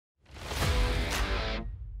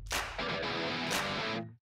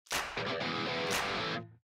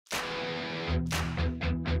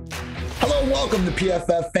Welcome to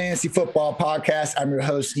PFF Fantasy Football Podcast. I'm your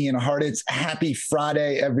host, Ian Hartitz. Happy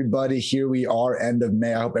Friday, everybody. Here we are, end of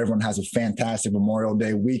May. I hope everyone has a fantastic Memorial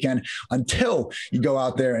Day weekend. Until you go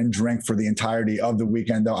out there and drink for the entirety of the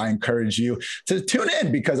weekend, though, I encourage you to tune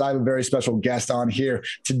in because I have a very special guest on here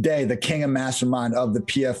today, the king and mastermind of the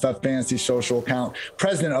PFF Fantasy social account,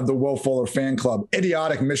 president of the Will Fuller fan club,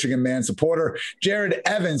 idiotic Michigan man supporter, Jarad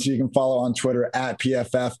Evans, who you can follow on Twitter at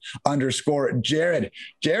PFF_Jarad.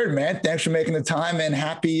 Jarad, man, thanks for making the time and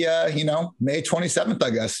happy, May 27th,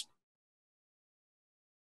 I guess.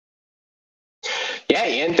 Yeah,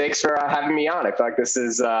 Ian, thanks for having me on. I feel like this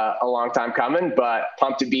is a long time coming, but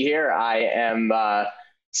pumped to be here. I am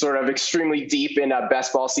sort of extremely deep in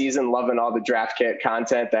best ball season, loving all the draft kit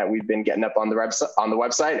content that we've been getting up on the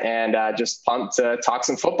website, and just pumped to talk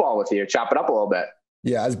some football with you, chop it up a little bit.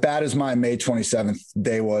 Yeah, as bad as my May 27th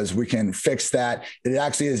day was, we can fix that. It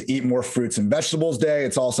actually is Eat More Fruits and Vegetables Day.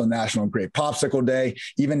 It's also National Grape Popsicle Day,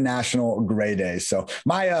 even National Gray Day. So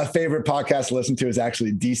my favorite podcast to listen to is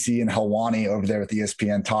actually DC and Helwani over there at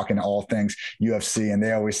ESPN talking all things UFC. And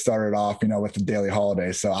they always started off, with the daily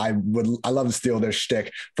holiday. So I love to steal their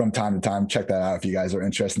shtick from time to time. Check that out if you guys are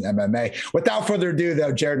interested in MMA. Without further ado,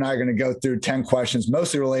 though, Jarad and I are going to go through 10 questions,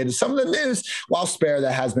 mostly related to some of the news, while spare,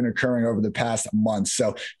 that has been occurring over the past months.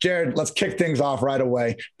 So, Jarad, let's kick things off right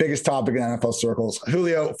away. Biggest topic in NFL circles,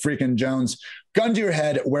 Julio freaking Jones. Gun to your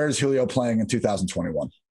head, where's Julio playing in 2021?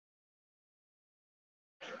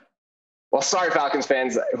 Well, sorry, Falcons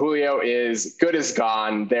fans. Julio is good as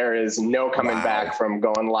gone. There is no coming back from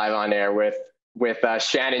going live on air with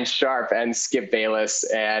Shannon Sharpe and Skip Bayless.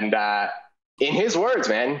 And in his words,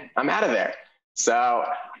 man, I'm out of there. So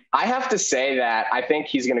I have to say that I think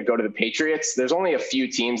he's going to go to the Patriots. There's only a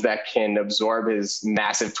few teams that can absorb his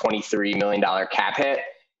massive $23 million cap hit.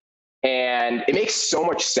 And it makes so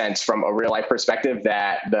much sense from a real life perspective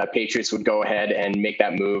that the Patriots would go ahead and make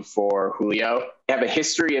that move for Julio. They have a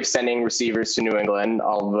history of sending receivers to New England,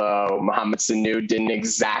 although Mohamed Sanu didn't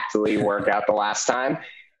exactly work out the last time.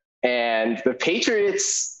 And the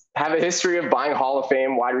Patriots have a history of buying Hall of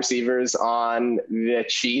Fame wide receivers on the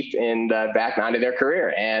cheap in the back nine of their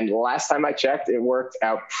career. And last time I checked, it worked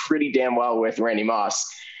out pretty damn well with Randy Moss.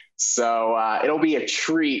 So it'll be a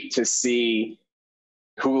treat to see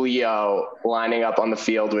Julio lining up on the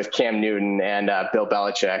field with Cam Newton and Bill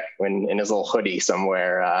Belichick in his little hoodie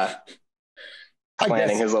somewhere,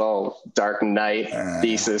 planning his little Dark Knight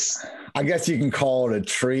thesis. I guess you can call it a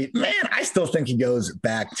treat. Man, I still think he goes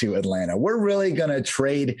back to Atlanta. We're really going to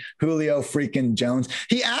trade Julio freaking Jones.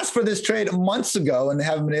 He asked for this trade months ago, and they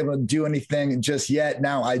haven't been able to do anything just yet.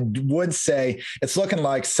 Now, I would say it's looking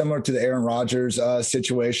like similar to the Aaron Rodgers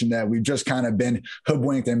situation, that we've just kind of been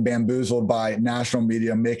hoodwinked and bamboozled by national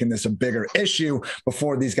media, making this a bigger issue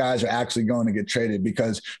before these guys are actually going to get traded.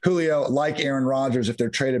 Because Julio, like Aaron Rodgers, if they're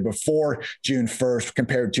traded before June 1st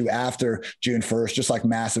compared to after June 1st, just like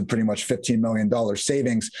massive, pretty much $15 million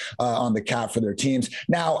savings on the cap for their teams.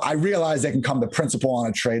 Now, I realize they can come to principle on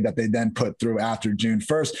a trade that they then put through after June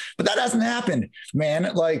 1st, but that hasn't happened, man.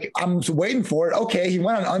 Like, I'm waiting for it. Okay, he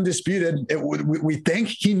went on undisputed. We think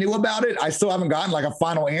he knew about it. I still haven't gotten like a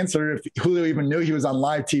final answer if Julio even knew he was on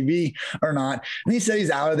live TV or not. And he said he's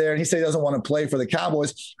out of there, and he said he doesn't want to play for the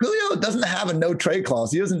Cowboys. Julio doesn't have a no trade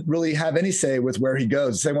clause. He doesn't really have any say with where he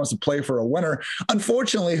goes. He said he wants to play for a winner.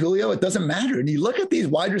 Unfortunately, Julio, it doesn't matter. And you look at these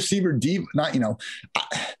wide receiver diva, I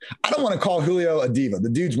don't want to call Julio a diva. The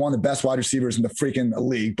dude's one of the best wide receivers in the freaking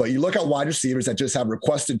league. But you look at wide receivers that just have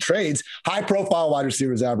requested trades, high profile wide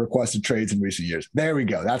receivers that have requested trades in recent years. There we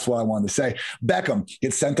go. That's what I wanted to say. Beckham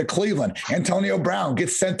gets sent to Cleveland. Antonio Brown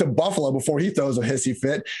gets sent to Buffalo before he throws a hissy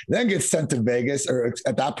fit, then gets sent to Vegas, or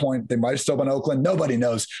at that point, they might have still been Oakland. Nobody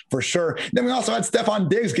knows for sure. Then we also had Stephon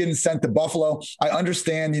Diggs getting sent to Buffalo. I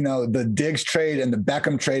understand, the Diggs trade and the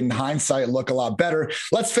Beckham trade in hindsight look a lot better.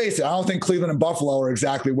 Let's face it, I don't think Cleveland and Buffalo are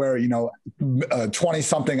exactly where,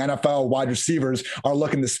 20-something NFL wide receivers are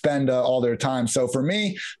looking to spend all their time. So for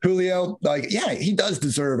me, Julio, he does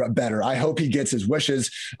deserve better. I hope he gets his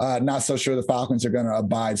wishes. Not so sure the Falcons are going to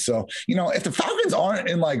abide. So, if the Falcons aren't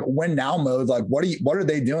in win now mode, what are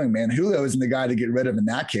they doing, man? Julio isn't the guy to get rid of in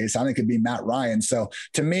that case. I think it'd be Matt Ryan. So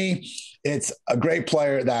to me, it's a great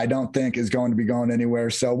player that I don't think is going to be going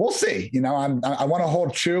anywhere. So we'll see. I want to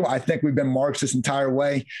hold true. I think we've been marks this entire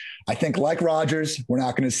way. I think, like Rodgers, we're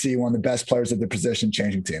not going to see one of the best players at the position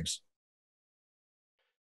changing teams.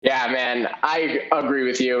 Yeah, man, I agree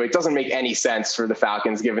with you. It doesn't make any sense for the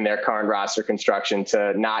Falcons, given their current roster construction,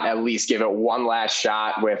 to not at least give it one last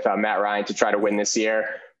shot with Matt Ryan to try to win this year.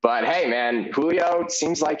 But hey, man, Julio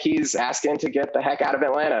seems like he's asking to get the heck out of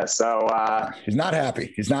Atlanta. So he's not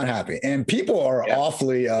happy. And people are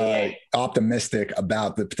awfully optimistic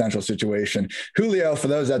about the potential situation. Julio, for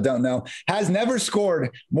those that don't know, has never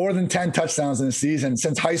scored more than 10 touchdowns in a season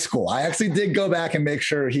since high school. I actually did go back and make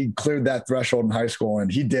sure he cleared that threshold in high school,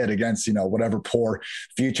 and he did against, whatever poor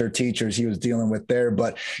future teachers he was dealing with there.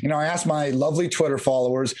 But, I asked my lovely Twitter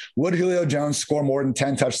followers, would Julio Jones score more than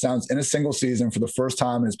 10 touchdowns in a single season for the first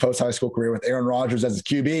time in his post-high school career with Aaron Rodgers as his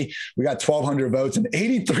QB? We got 1,200 votes and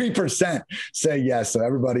 83% say yes. So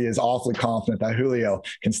everybody is awfully confident that Julio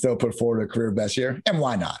can still put forward a career best year. And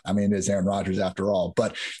why not? I mean, it is Aaron Rodgers after all.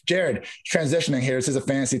 But Jarad, transitioning here, this is a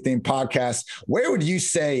fantasy themed podcast. Where would you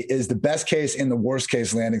say is the best case and the worst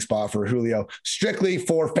case landing spot for Julio, strictly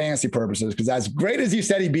for fantasy purposes? Because as great as you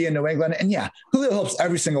said he'd be in New England, and yeah, Julio helps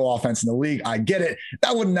every single offense in the league. I get it.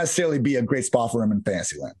 That wouldn't necessarily be a great spot for him in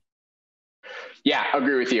fantasy land. Yeah,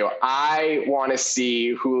 agree with you. I want to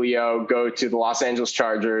see Julio go to the Los Angeles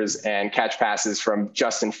Chargers and catch passes from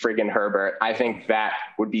Justin friggin' Herbert. I think that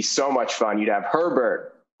would be so much fun. You'd have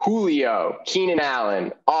Herbert, Julio, Keenan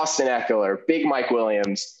Allen, Austin Eckler, Big Mike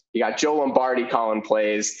Williams. You got Joe Lombardi calling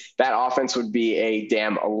plays. That offense would be a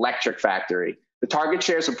damn electric factory. The target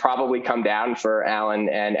shares would probably come down for Allen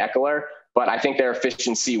and Eckler, but I think their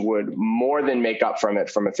efficiency would more than make up from it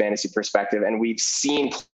from a fantasy perspective. And we've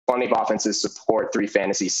seen plenty of offenses support 3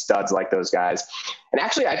 fantasy studs like those guys. And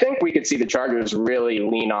actually, I think we could see the Chargers really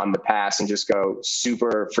lean on the pass and just go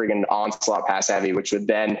super friggin' onslaught pass heavy, which would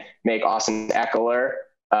then make Austin Eckler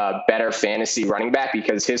a better fantasy running back,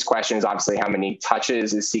 because his question is obviously how many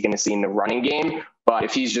touches is he going to see in the running game. But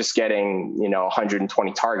if he's just getting,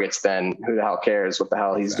 120 targets, then who the hell cares what the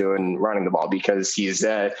hell he's doing running the ball, because he's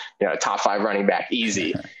a top 5 running back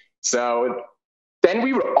easy. So then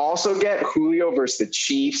we would also get Julio versus the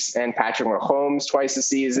Chiefs and Patrick Mahomes twice a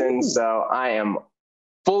season. Ooh. So I am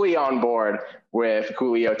fully on board with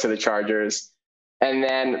Julio to the Chargers. And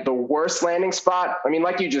then the worst landing spot, I mean,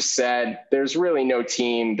 like you just said, there's really no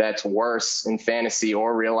team that's worse in fantasy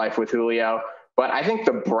or real life with Julio. But I think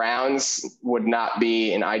the Browns would not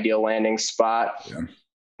be an ideal landing spot. Yeah.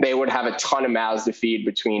 They would have a ton of mouths to feed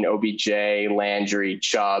between OBJ, Landry,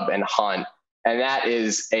 Chubb, and Hunt. And that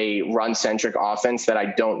is a run-centric offense that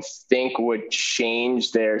I don't think would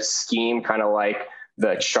change their scheme, kind of like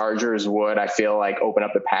the Chargers would. I feel like open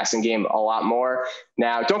up the passing game a lot more.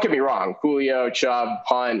 Now, don't get me wrong, Julio, Chubb,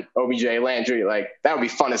 Hunt, OBJ, Landry, that would be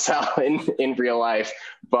fun as hell in real life.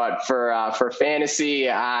 But for fantasy,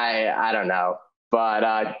 I don't know.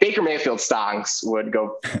 But Baker Mayfield stonks would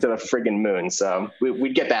go to the friggin' moon. So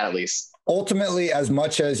we'd get that at least. Ultimately, as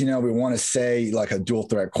much as, we want to say like a dual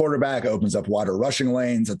threat quarterback opens up wider rushing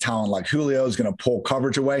lanes, a talent like Julio is going to pull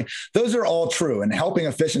coverage away. Those are all true. And helping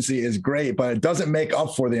efficiency is great, but it doesn't make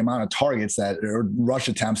up for the amount of targets or rush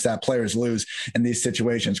attempts that players lose in these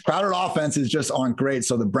situations. Crowded offenses just aren't great.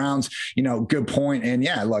 So the Browns, good point. And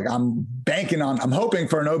yeah, look, I'm hoping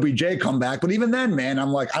for an OBJ comeback, but even then, man, I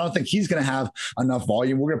don't think he's going to have enough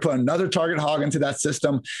volume. We're going to put another target hog into that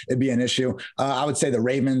system. It'd be an issue. I would say the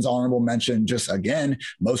Ravens, honorable mention, just again,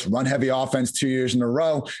 most run heavy offense 2 years in a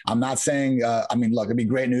row. I'm not saying, look, it'd be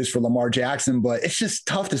great news for Lamar Jackson, but it's just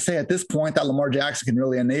tough to say at this point that Lamar Jackson can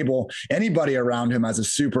really enable anybody around him as a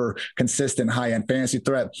super consistent high-end fantasy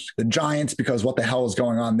threat. The Giants, because what the hell is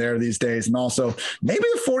going on there these days? And also maybe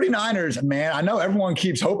the 49ers, man, I know everyone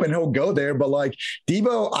keeps hoping he'll go there, but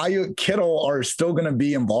Debo, Ayuk, Kittle are still going to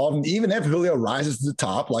be involved. And even if Julio rises to the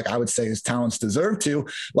top, I would say his talents deserve to,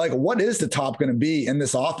 what is the top going to be in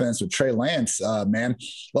this offense with Trey Lance, man?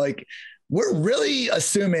 We're really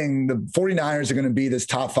assuming the 49ers are going to be this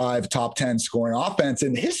top 5, top 10 scoring offense.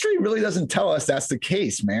 And history really doesn't tell us that's the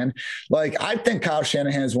case, man. I think Kyle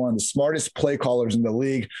Shanahan is one of the smartest play callers in the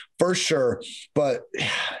league for sure. But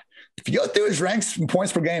if you go through his ranks in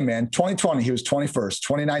points per game, man, 2020, he was 21st,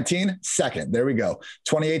 2019, second. There we go.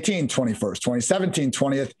 2018, 21st, 2017,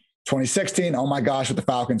 20th, 2016. Oh my gosh, with the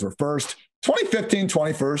Falcons were first. 2015,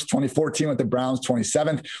 21st, 2014 with the Browns,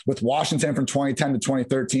 27th. With Washington from 2010 to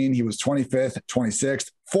 2013, he was 25th, 26th,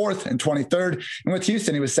 4th, and 23rd. And with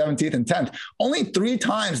Houston, he was 17th and 10th. Only 3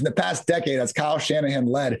 times in the past decade has Kyle Shanahan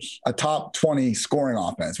led a top 20 scoring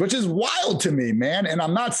offense, which is wild to me, man. And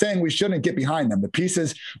I'm not saying we shouldn't get behind them. The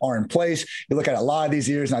pieces are in place. You look at a lot of these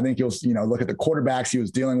years, and I think you'll look at the quarterbacks he was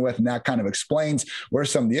dealing with, and that kind of explains where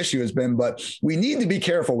some of the issue has been. But we need to be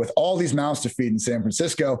careful with all these mouths to feed in San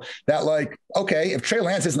Francisco that like, okay, if Trey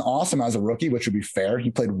Lance isn't awesome as a rookie, which would be fair, he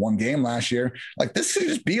played one game last year, like this could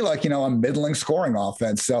just be like, a middling scoring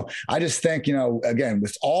offense. So I just think, again,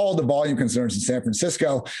 with all the volume concerns in San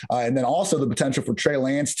Francisco, and then also the potential for Trey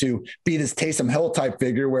Lance to be this Taysom Hill type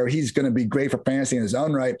figure where he's going to be great for fantasy in his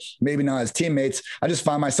own right, maybe not his teammates. I just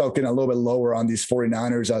find myself getting a little bit lower on these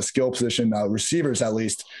 49ers skill position receivers, at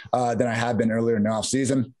least, than I have been earlier in the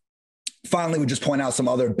offseason. Finally, we just point out some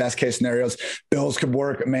other best case scenarios. Bills could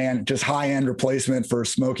work, man, just high end replacement for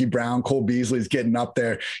Smokey Brown. Cole Beasley's getting up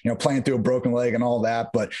there, playing through a broken leg and all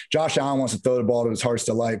that. But Josh Allen wants to throw the ball to his heart's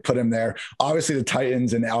delight, put him there. Obviously, the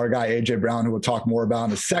Titans and our guy, AJ Brown, who we'll talk more about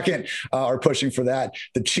in a second, are pushing for that.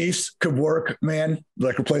 The Chiefs could work, man,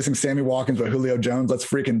 like replacing Sammy Watkins with Julio Jones. Let's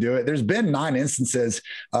freaking do it. There's been 9 instances,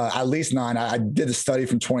 at least 9. I did a study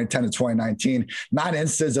from 2010 to 2019, 9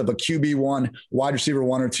 instances of a QB1, wide receiver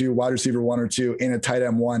 1 or 2, wide receiver 1 or 2 in a tight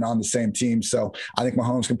end 1 on the same team. So I think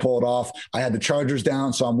Mahomes can pull it off. I had the Chargers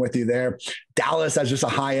down, so I'm with you there. Dallas has just a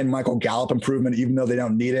high-end Michael Gallup improvement, even though they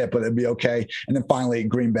don't need it, but it'd be okay. And then finally,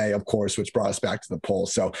 Green Bay, of course, which brought us back to the poll.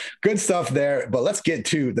 So good stuff there. But let's get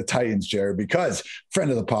to the Titans, Jared, because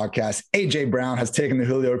friend of the podcast, AJ Brown, has taken the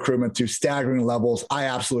Julio recruitment to staggering levels. I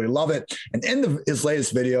absolutely love it. And in his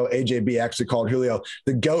latest video, AJB actually called Julio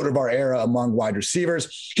the GOAT of our era among wide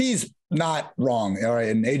receivers. He's not wrong. All right.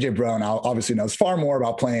 And AJ Brown obviously knows far more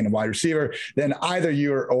about playing a wide receiver than either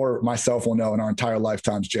you or myself will know in our entire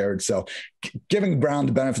lifetimes, Jared. So giving Brown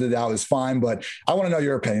the benefit of the doubt is fine, but I want to know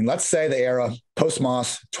your opinion. Let's say the era post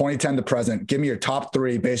Moss, 2010 to present. Give me your top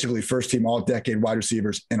 3, basically first team all decade wide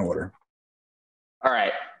receivers in order. All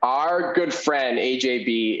right. Our good friend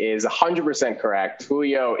AJB is 100% correct.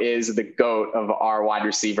 Julio is the GOAT of our wide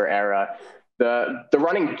receiver era. The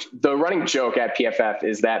running joke at PFF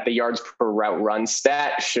is that the yards per route run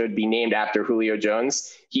stat should be named after Julio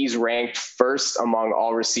Jones. He's ranked first among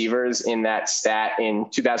all receivers in that stat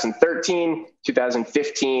in 2013,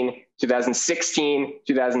 2015, 2016,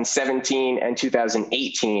 2017, and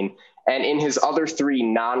 2018. And in his other 3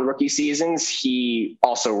 non-rookie seasons, he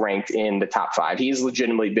also ranked in the top 5. He's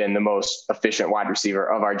legitimately been the most efficient wide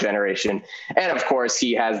receiver of our generation. And of course,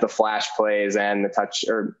 he has the flash plays and the touch,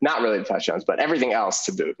 or not really the touchdowns, but everything else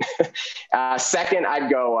to boot. Second, I'd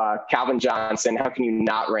go Calvin Johnson. How can you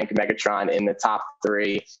not rank Megatron in the top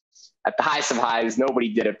 3? At the highest of highs,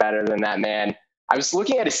 nobody did it better than that man. I was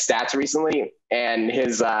looking at his stats recently, and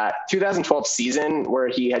his 2012 season, where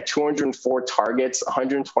he had 204 targets,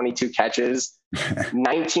 122 catches,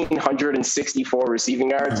 1,964 receiving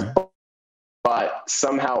yards, but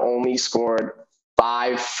somehow only scored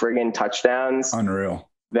 5 friggin' touchdowns. Unreal.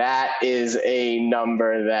 That is a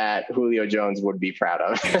number that Julio Jones would be proud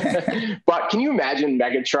of. But can you imagine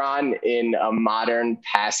Megatron in a modern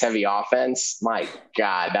pass-heavy offense? My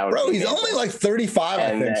God, that would Bro, be he's amazing. only like 35,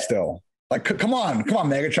 I think, still. Like, come on,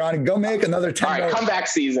 Megatron, go make another 10. All right, comeback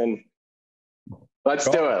season. Let's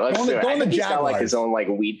do it. Let's do it. I think he's got like his own like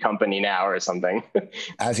weed company now or something.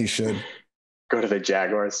 As he should. Go to the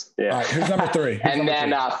Jaguars. Yeah. All right, who's number 3?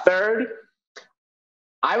 Third,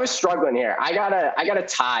 I was struggling here. I got a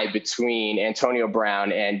tie between Antonio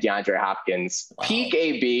Brown and DeAndre Hopkins. Wow. Peak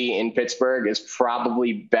AB in Pittsburgh is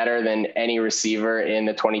probably better than any receiver in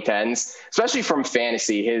the 2010s, especially from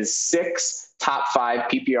fantasy. His 6 top 5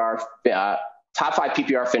 PPR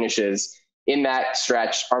finishes in that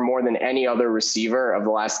stretch are more than any other receiver of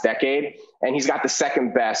the last decade. And he's got the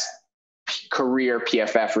second best career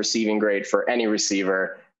PFF receiving grade for any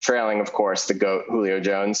receiver, trailing, of course, the GOAT, Julio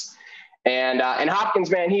Jones. And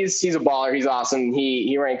Hopkins, man, he's a baller. He's awesome.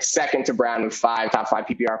 He ranks second to Brown with 5 top 5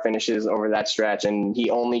 PPR finishes over that stretch. And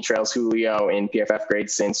he only trails Julio in PFF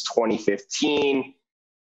grades since 2015.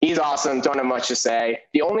 He's awesome. Don't have much to say.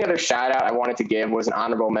 The only other shout out I wanted to give was an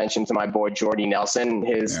honorable mention to my boy, Jordy Nelson.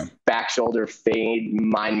 His back shoulder fade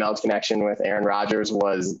mind meld connection with Aaron Rodgers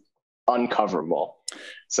was uncoverable.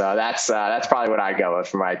 So that's probably what I go with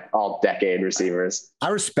for my all decade receivers. I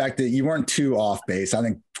respect it. You weren't too off base. I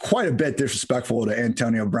think quite a bit disrespectful to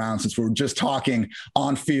Antonio Brown, since we're just talking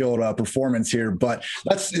on field performance here. But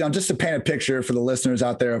let's, just to paint a picture for the listeners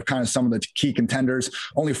out there of kind of some of the key contenders.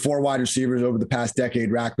 Only 4 wide receivers over the past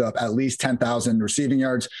decade racked up at least 10,000 receiving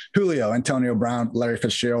yards. Julio, Antonio Brown, Larry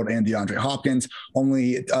Fitzgerald, and DeAndre Hopkins.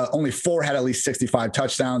 Only 4 had at least 65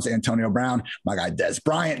 touchdowns. Antonio Brown, my guy Des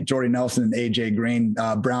Bryant, Jordy Nelson, and AJ Green.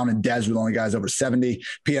 Brown and Dez were the only guys over 70.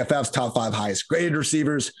 PFF's top 5 highest graded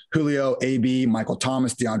receivers: Julio, AB, Michael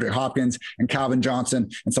Thomas, DeAndre Hopkins, and Calvin Johnson.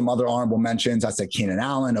 And some other honorable mentions, I'd say Keenan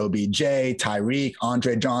Allen, OBJ, Tyreek,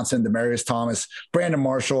 Andre Johnson, Demaryius Thomas, Brandon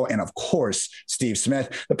Marshall, and of course, Steve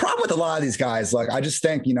Smith. The problem with a lot of these guys, like, I just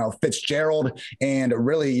think, Fitzgerald and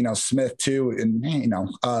really, Smith too. And,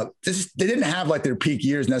 they didn't have like their peak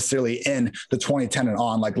years necessarily in the 2010 and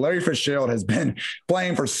on. Like, Larry Fitzgerald has been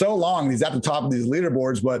playing for so long. He's at the top of these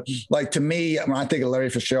leaderboards. But like, to me, when I think of Larry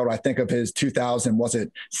Fitzgerald, I think of his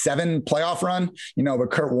 2007 playoff run, with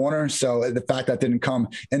Kurt Warner. So the fact that didn't come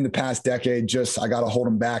in the past decade, I got to hold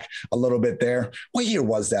him back a little bit there. What year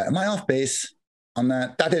was that? Am I off base on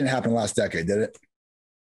that? That didn't happen last decade, did it?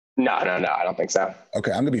 No, I don't think so.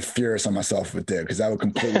 Okay, I'm going to be furious on myself if it did, because that would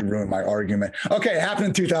completely ruin my argument. Okay, it happened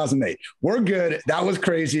in 2008. We're good. That was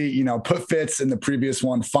crazy. Put Fitz in the previous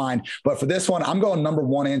one, fine. But for this one, I'm going number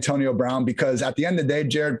 1, Antonio Brown, because at the end of the day,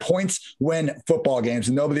 Jared, points win football games.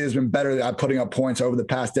 And nobody has been better at putting up points over the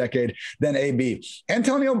past decade than AB.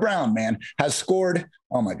 Antonio Brown, man, has scored,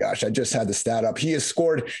 oh my gosh, I just had the stat up. He has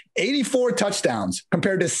scored 84 touchdowns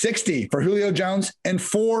compared to 60 for Julio Jones in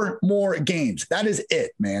 4 more games. That is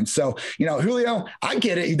it, man. So, Julio, I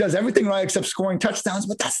get it. He does everything right except scoring touchdowns,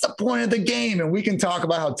 but that's the point of the game. And we can talk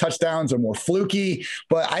about how touchdowns are more fluky,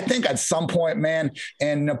 but I think at some point, man,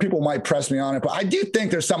 and people might press me on it, but I do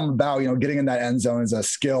think there's something about, getting in that end zone is a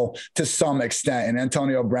skill to some extent. And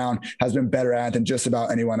Antonio Brown has been better at it than just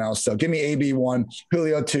about anyone else. So give me AB 1,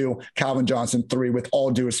 Julio 2, Calvin Johnson 3, with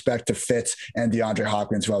all due respect to Fitz and DeAndre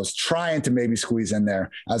Hopkins, who I was trying to maybe squeeze in there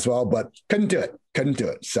as well, but couldn't do it.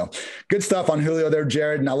 So good stuff on Julio there,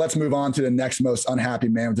 Jared. Now let's move on to the next most unhappy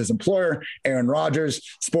man with his employer, Aaron Rodgers,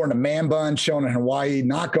 sporting a man bun, chilling in Hawaii,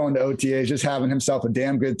 not going to OTAs, just having himself a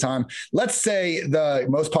damn good time. Let's say the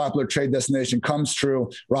most popular trade destination comes true.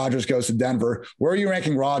 Rodgers goes to Denver. Where are you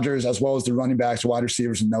ranking Rodgers, as well as the running backs, wide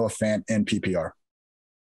receivers, and Noah Fant in PPR?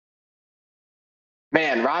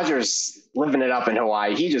 Man, Rodgers living it up in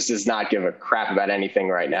Hawaii. He just does not give a crap about anything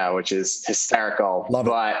right now, which is hysterical. Love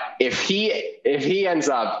it. But if he ends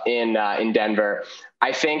up in Denver,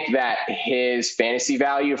 I think that his fantasy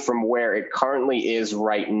value from where it currently is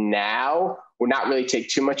right now would not really take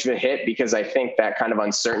too much of a hit, because I think that kind of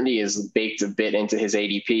uncertainty is baked a bit into his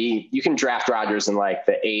ADP. You can draft Rodgers in like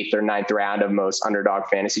the 8th or 9th round of most underdog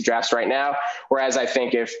fantasy drafts right now. Whereas I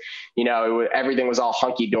think if, everything was all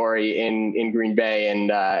hunky dory in Green Bay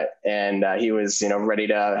and he was, ready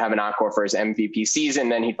to have an encore for his MVP season,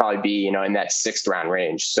 then he'd probably be, in that 6th round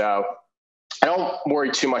range. So I don't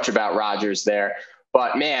worry too much about Rodgers there.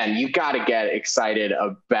 But man, you got to get excited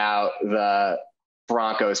about the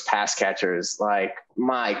Broncos pass catchers. Like,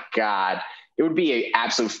 my God, it would be an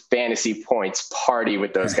absolute fantasy points party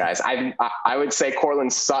with those guys. I would say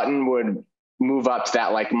Cortland Sutton would move up to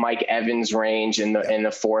that like Mike Evans range in the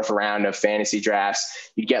 4th round of fantasy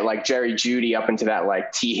drafts. You get like Jerry Jeudy up into that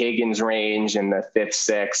like T Higgins range in the 5th,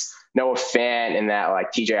 6th. Noah Fant in that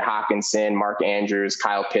like TJ Hawkinson, Mark Andrews,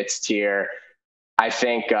 Kyle Pitts tier. I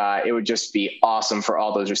think it would just be awesome for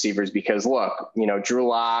all those receivers, because look, Drew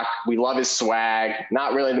Lock, we love his swag,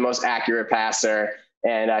 not really the most accurate passer.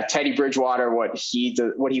 And Teddy Bridgewater, what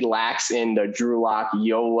he lacks in the Drew Lock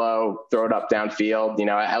YOLO, throw it up downfield,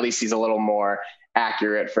 at least he's a little more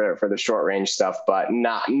accurate for the short range stuff, but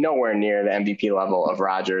nowhere near the MVP level of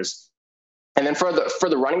Rodgers. And then for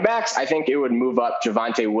the running backs, I think it would move up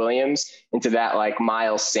Javonte Williams into that like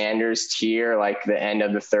Miles Sanders tier, like the end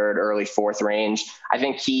of the 3rd, early 4th range. I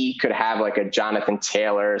think he could have like a Jonathan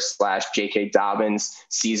Taylor / J.K. Dobbins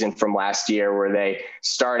season from last year, where they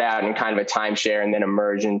start out in kind of a timeshare and then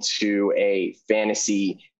emerge into a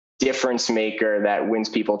fantasy difference maker that wins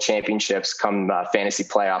people championships come fantasy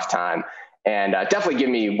playoff time. And definitely give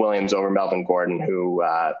me Williams over Melvin Gordon, who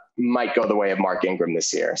might go the way of Mark Ingram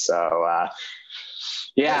this year. So,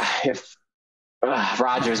 if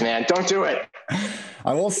Rodgers, man, don't do it.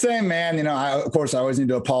 I will say, man, of course, I always need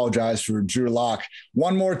to apologize for Drew Lock.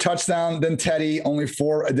 1 more touchdown than Teddy, only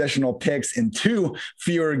 4 additional picks in 2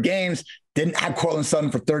 fewer games. Didn't have Cortland Sutton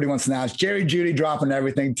for 31 snaps. Jerry Jeudy dropping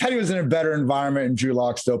everything. Teddy was in a better environment, and Drew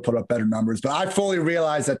Lock still put up better numbers. But I fully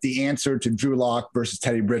realize that the answer to Drew Lock versus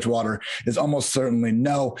Teddy Bridgewater is almost certainly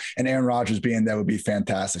no, and Aaron Rodgers being there would be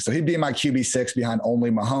fantastic. So he'd be my QB6 behind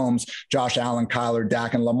only Mahomes, Josh Allen, Kyler,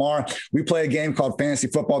 Dak, and Lamar. We play a game called fantasy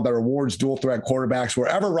football that rewards dual threat quarterbacks.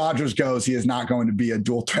 Wherever Rodgers goes, he is not going to be a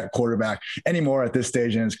dual threat quarterback anymore at this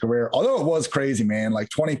stage in his career. Although it was crazy, man, like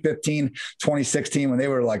 2015, 2016, when they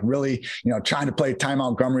were like really trying to play Ty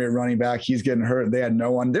Montgomery at running back. He's getting hurt. They had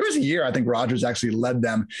no one. There was a year, I think Rodgers actually led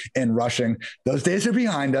them in rushing. Those days are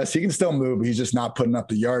behind us. He can still move, but he's just not putting up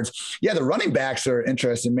the yards. Yeah, the running backs are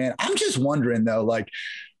interesting, man. I'm just wondering, though, like,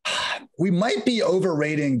 we might be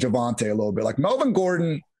overrating Javonte a little bit. Like Melvin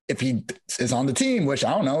Gordon, if he is on the team, which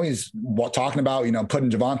I don't know, he's talking about, putting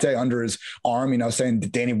Javonte under his arm, saying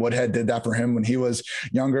that Danny Woodhead did that for him when he was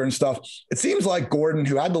younger and stuff. It seems like Gordon,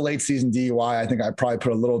 who had the late season DUI, I think I probably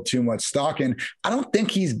put a little too much stock in. I don't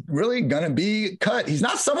think he's really going to be cut. He's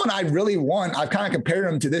not someone I really want. I've kind of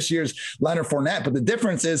compared him to this year's Leonard Fournette, but the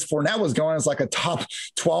difference is Fournette was going as like a top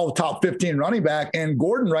 12, top 15 running back, and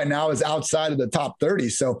Gordon right now is outside of the top 30.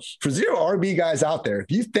 So for zero RB guys out there,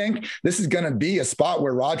 if you think this is going to be a spot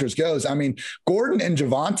where Rodgers goes, I mean, Gordon and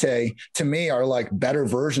Javonte to me are like better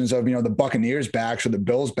versions of, the Buccaneers backs or the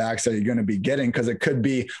Bills backs that you're going to be getting, because it could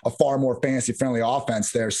be a far more fantasy friendly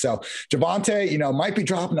offense there. So Javonte, might be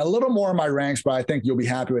dropping a little more in my ranks, but I think you'll be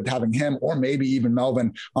happy with having him or maybe even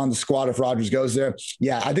Melvin on the squad if Rodgers goes there.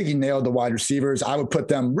 Yeah, I think he nailed the wide receivers. I would put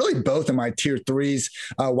them really both in my tier threes,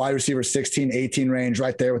 wide receiver 16, 18 range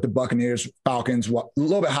right there with the Buccaneers, Falcons, a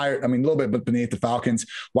little bit higher. I mean, a little bit beneath the Falcons,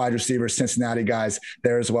 wide receivers, Cincinnati guys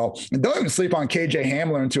there as well. And don't even sleep on KJ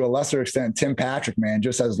Hamler, and to a lesser extent, Tim Patrick, man,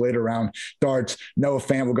 just as later round darts. Noah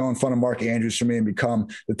Fant will go in front of Mark Andrews for me and become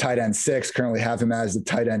the tight end 6. Currently have him as the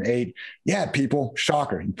tight end 8. Yeah, people,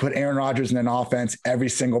 shocker. You put Aaron Rodgers in an offense, every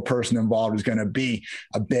single person involved is going to be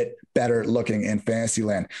a bit better looking in fantasy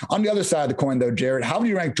land. On the other side of the coin, though, Jared, how do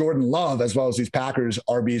you rank Jordan Love as well as these Packers,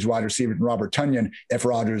 RBs, wide receiver, and Robert Tonyan if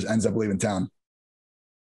Rodgers ends up leaving town?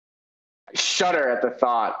 Shudder at the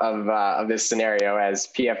thought of this scenario as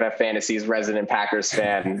PFF Fantasy's resident Packers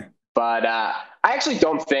fan. But I actually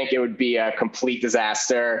don't think it would be a complete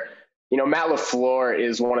disaster. Matt LaFleur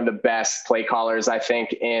is one of the best play callers, I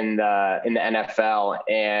think, in the NFL.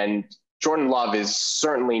 And Jordan Love is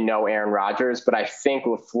certainly no Aaron Rodgers, but I think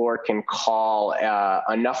LaFleur can call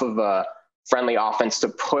enough of a friendly offense to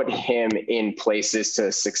put him in places to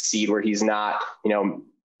succeed where he's not,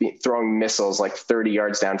 throwing missiles like 30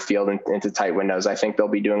 yards downfield into tight windows. I think they'll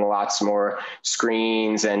be doing lots more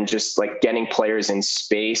screens and just like getting players in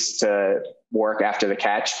space to work after the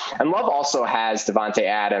catch. And Love also has Devontae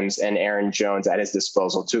Adams and Aaron Jones at his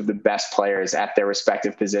disposal, two of the best players at their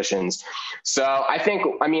respective positions. So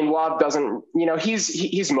Love doesn't,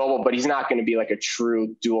 he's mobile, but he's not going to be like a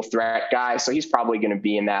true dual threat guy. So he's probably going to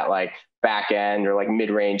be in that like back end or like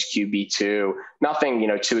mid-range QB2, nothing,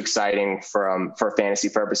 too exciting for fantasy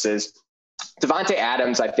purposes. Devontae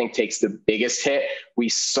Adams, I think, takes the biggest hit. We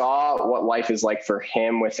saw what life is like for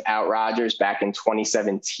him without Rodgers back in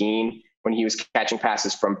 2017 when he was catching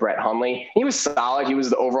passes from Brett Hundley. He was solid. He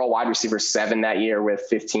was the overall wide receiver 7 that year with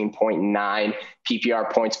 15.9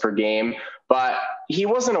 PPR points per game, but he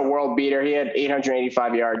wasn't a world beater. He had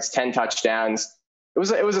 885 yards, 10 touchdowns. It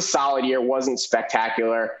was a solid year. It wasn't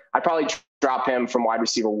spectacular. I'd probably drop him from wide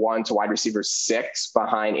receiver 1 to wide receiver 6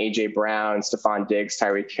 behind AJ Brown, Stephon Diggs,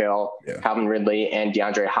 Tyreek Hill, Calvin Ridley, and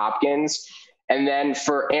DeAndre Hopkins. And then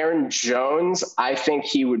for Aaron Jones, I think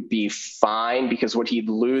he would be fine because what he'd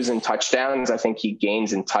lose in touchdowns, I think he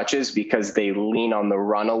gains in touches because they lean on the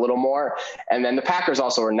run a little more. And then the Packers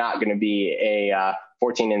also are not going to be a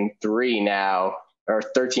 14-3 now, or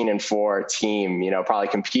 13-4 team, probably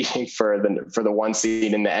competing for the 1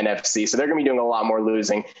 seed in the NFC. So they're going to be doing a lot more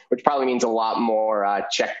losing, which probably means a lot more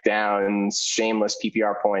check downs, shameless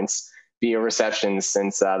PPR points via receptions,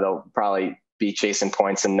 since they'll probably be chasing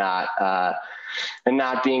points and not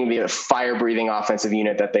being the fire breathing offensive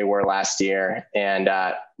unit that they were last year. And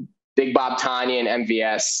Big Bob Tonyan and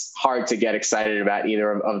MVS, hard to get excited about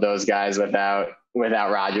either of those guys without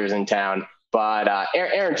Rodgers in town. But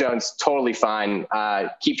Aaron Jones, totally fine.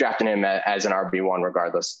 Keep drafting him as an RB1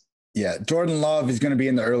 regardless. Yeah, Jordan Love, he's going to be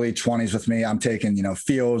in the early 20s with me. I'm taking,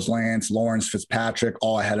 Fields, Lance, Lawrence, Fitzpatrick,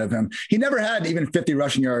 all ahead of him. He never had even 50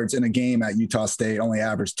 rushing yards in a game at Utah State, only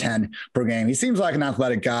averaged 10 per game. He seems like an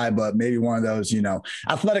athletic guy, but maybe one of those,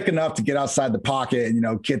 athletic enough to get outside the pocket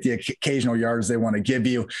and, get the occasional yards they want to give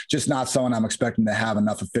you. Just not someone I'm expecting to have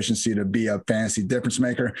enough efficiency to be a fantasy difference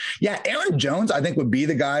maker. Yeah, Aaron Jones, I think, would be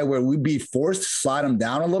the guy where we'd be forced to slide him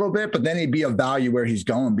down a little bit, but then he'd be of value where he's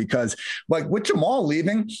going because, like, with Jamal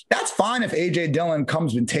leaving, that that's fine if A.J. Dillon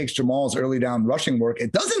comes and takes Jamal's early down rushing work.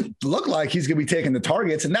 It doesn't look like he's going to be taking the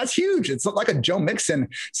targets, and that's huge. It's like a Joe Mixon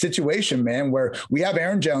situation, man, where we have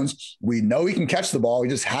Aaron Jones. We know he can catch the ball. He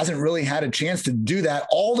just hasn't really had a chance to do that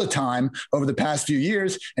all the time over the past few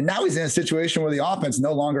years. And now he's in a situation where the offense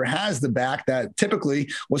no longer has the back that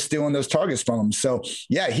typically was stealing those targets from him. So,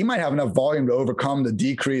 yeah, he might have enough volume to overcome the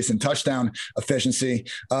decrease in touchdown efficiency.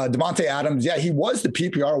 Devontae Adams, yeah, he was the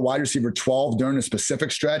PPR wide receiver 12 during a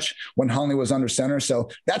specific stretch when Hundley was under center. So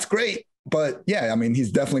that's great. But yeah, I mean,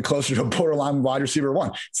 he's definitely closer to a borderline wide receiver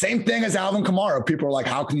 1. Same thing as Alvin Kamara. People are like,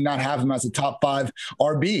 how can you not have him as a top 5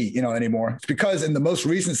 RB, anymore? It's because in the most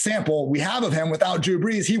recent sample we have of him without Drew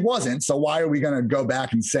Brees, he wasn't. So why are we going to go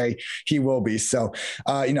back and say he will be? So,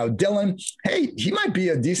 Dillon, hey, he might be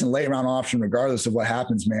a decent late round option regardless of what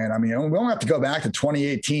happens, man. I mean, we don't have to go back to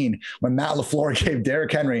 2018 when Matt LaFleur gave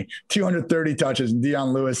Derrick Henry 230 touches and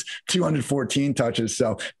Deion Lewis 214 touches.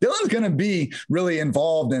 So Dillon's going to be really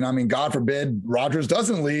involved. And I mean, God forbid Rodgers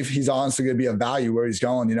doesn't leave, he's honestly going to be a value where he's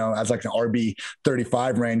going, as like an RB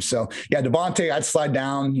 35 range. So yeah, Devontae, I'd slide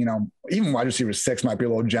down, even wide receiver 6 might be a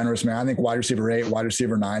little generous, man. I think wide receiver 8, wide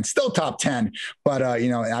receiver 9, still top 10, but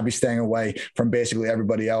I'd be staying away from basically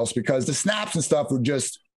everybody else because the snaps and stuff were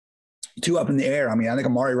just too up in the air. I mean, I think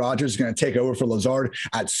Amari Rodgers is going to take over for Lazard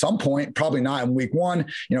at some point, probably not in week 1.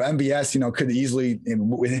 MVS, could easily,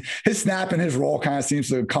 with his snap and his role kind of seems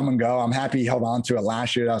to come and go. I'm happy he held on to it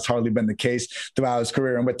last year. That's hardly been the case throughout his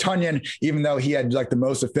career. And with Tonyan, even though he had like the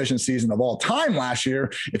most efficient season of all time last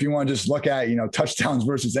year, if you want to just look at, touchdowns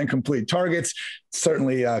versus incomplete targets,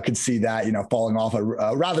 certainly could see that, falling off a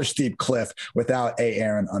rather steep cliff without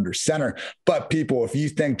Aaron under center. But people, if you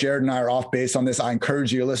think Jared and I are off base on this, I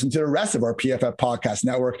encourage you to listen to the rest of our PFF podcast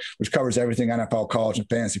network, which covers everything NFL, college, and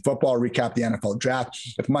fantasy football. Recap the NFL draft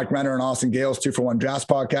with Mike Renner and Austin Gale's 2-for-1 Drafts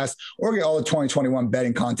podcast, or get all the 2021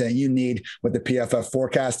 betting content you need with the PFF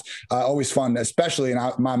forecast. Always fun, especially in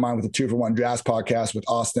my mind with the 2-for-1 Drafts podcast with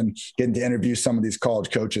Austin, getting to interview some of these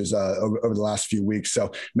college coaches over the last few weeks.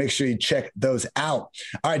 So make sure you check those out.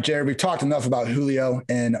 All right, Jared, we've talked enough about Julio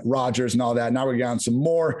and Rodgers and all that. Now we're getting some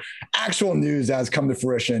more actual news that has come to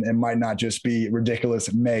fruition and might not just be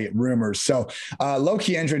ridiculous May rumors. So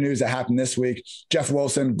low-key injury news that happened this week. Jeff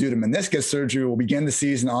Wilson, due to meniscus surgery, will begin the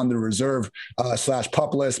season on the reserve /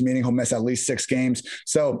 pup list, meaning he'll miss at least 6 games.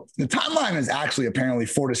 So the timeline is actually apparently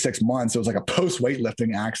 4 to 6 months. It was like a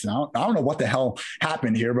post-weightlifting accident. I don't know what the hell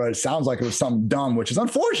happened here, but it sounds like it was something dumb, which is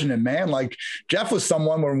unfortunate, man. Like Jeff was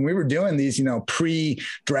someone when we were doing these,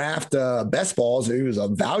 pre-draft best balls, it was a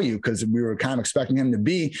value because we were kind of expecting him to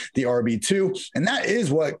be the RB2. And that is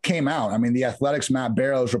what came out. I mean, the Athletics' Matt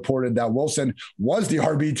Barrows reported that Wilson was the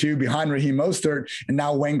RB2 behind Raheem Mostert, and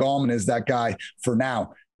now Wayne Gallman is that guy for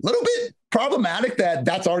now. A little bit problematic that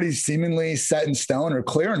that's already seemingly set in stone or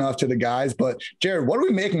clear enough to the guys. But Jared, what are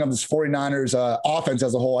we making of this 49ers offense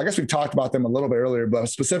as a whole? I guess we talked about them a little bit earlier, but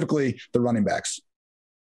specifically the running backs.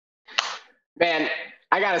 Man,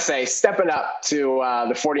 I got to say, stepping up to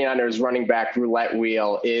the 49ers running back roulette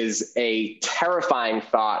wheel is a terrifying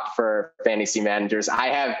thought for fantasy managers. I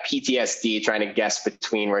have PTSD trying to guess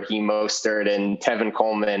between Raheem Mostert and Tevin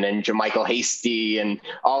Coleman and JaMychal Hasty and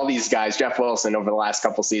all these guys, Jeff Wilson over the last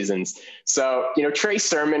couple seasons. So, Trey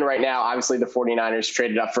Sermon right now, obviously the 49ers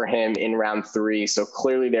traded up for him in round 3. So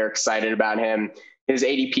clearly they're excited about him. His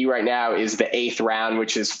ADP right now is the 8th round,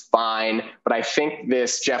 which is fine. But I think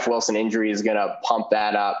this Jeff Wilson injury is going to pump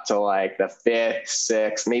that up to like the 5th,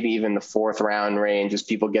 6th, maybe even the 4th round range as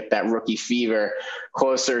people get that rookie fever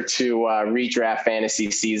closer to redraft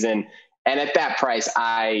fantasy season. And at that price,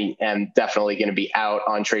 I am definitely going to be out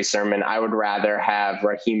on Trey Sermon. I would rather have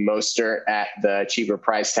Raheem Mostert at the cheaper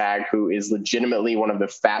price tag, who is legitimately one of the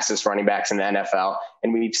fastest running backs in the NFL.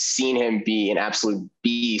 And we've seen him be an absolute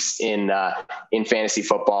beast in fantasy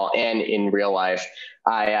football and in real life.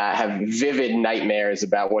 I have vivid nightmares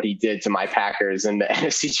about what he did to my Packers in the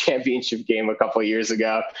NFC Championship game a couple of years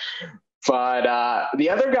ago. But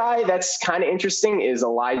the other guy that's kind of interesting is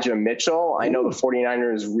Elijah Mitchell. I know the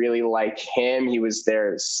 49ers really like him. He was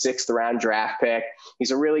their 6th round draft pick.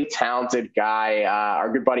 He's a really talented guy.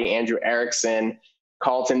 Our good buddy Andrew Erickson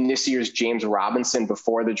called him this year's James Robinson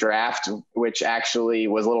before the draft, which actually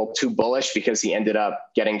was a little too bullish because he ended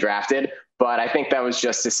up getting drafted. But I think that was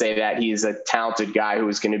just to say that he's a talented guy who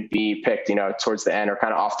is going to be picked, towards the end or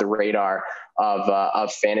kind of off the radar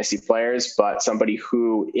of fantasy players, but somebody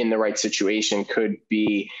who in the right situation could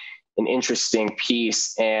be an interesting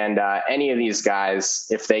piece. And any of these guys,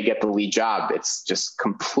 if they get the lead job, it's just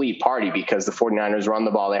complete party because the 49ers run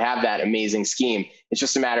the ball. They have that amazing scheme. It's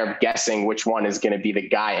just a matter of guessing which one is going to be the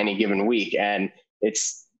guy any given week. And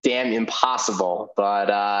it's damn impossible.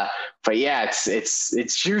 But yeah,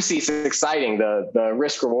 it's juicy. It's exciting. The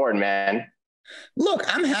risk reward, man. Look,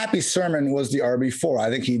 I'm happy Sermon was the RB4. I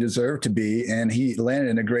think he deserved to be, and he landed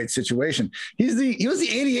in a great situation. He was the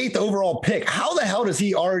 88th overall pick. How the hell does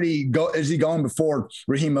he already go? Is he going before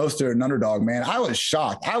Raheem Mostert and underdog, man? I was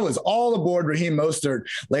shocked. I was all aboard Raheem Mostert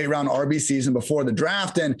late round RB season before the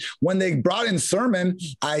draft. And when they brought in Sermon,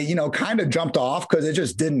 I, kind of jumped off because it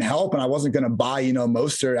just didn't help. And I wasn't going to buy,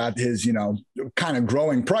 Mostert at his, kind of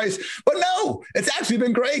growing price. But no, it's actually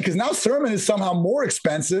been great because now Sermon is somehow more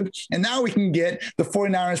expensive. And now we can get the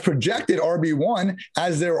 49ers projected RB1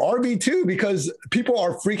 as their RB2 because people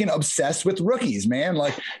are freaking obsessed with rookies, man.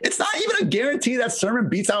 Like, it's not even a guarantee that Sermon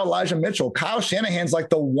beats out Elijah Mitchell. Kyle Shanahan's like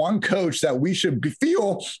the one coach that we should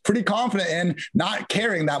feel pretty confident in, not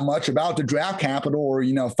caring that much about the draft capital or,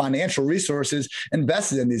 financial resources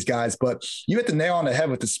invested in these guys. But you hit the nail on the head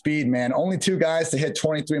with the speed, man. Only two guys to hit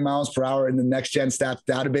 23 miles per hour in the next gen stats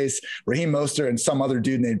database, Raheem Mostert and some other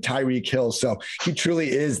dude named Tyreek Hill. So he truly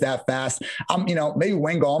is that fast. Maybe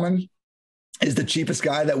Wayne Gallman is the cheapest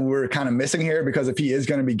guy that we're kind of missing here because if he is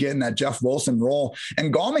going to be getting that Jeff Wilson role,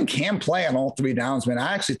 and Gallman can play on all three downs, man.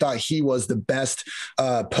 I actually thought he was the best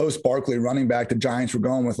post-Barkley running back the Giants were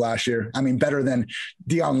going with last year. I mean, better than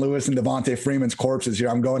Deion Lewis and Devontae Freeman's corpses here.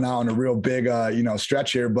 I'm going out on a real big,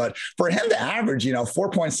 stretch here, but for him to average,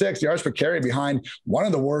 4.6 yards per carry behind one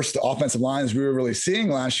of the worst offensive lines we were really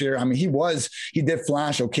seeing last year. I mean, he did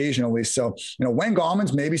flash occasionally. So, Wayne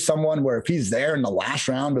Gallman's maybe someone where if he's there in the last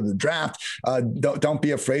round of the draft, don't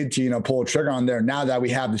be afraid to, pull a trigger on there now that we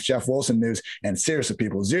have this Jeff Wilson news. And seriously,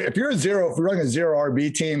 people, if you're running a zero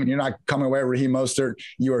RB team and you're not coming away with Raheem Mostert,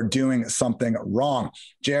 you are doing something wrong.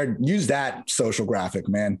 Jared, use that social graphic,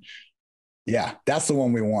 man. Yeah, that's the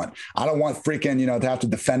one we want. I don't want freaking, to have to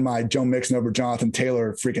defend my Joe Mixon over Jonathan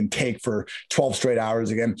Taylor freaking take for 12 straight hours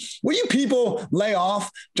again. Will you people lay off?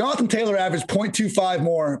 Jonathan Taylor averaged 0.25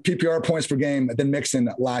 more PPR points per game than Mixon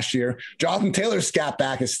last year. Jonathan Taylor's scat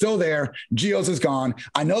back is still there. Geo's is gone.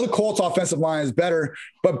 I know the Colts offensive line is better,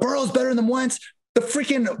 but Burrow's better than Wentz. The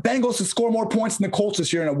freaking Bengals to score more points than the Colts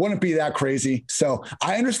this year, and it wouldn't be that crazy. So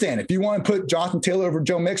I understand. If you want to put Jonathan Taylor over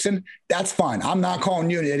Joe Mixon, that's fine. I'm not calling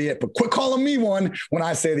you an idiot, but quit calling me one when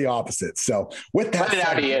I say the opposite. So with that, let it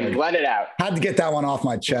out, Ian. Let it out. Had to get that one off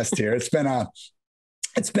my chest here. It's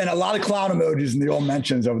been a lot of clown emojis in the old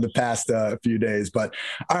mentions over the past few days. But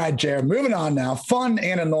all right, Jared, moving on now. Fun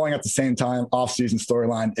and annoying at the same time, off-season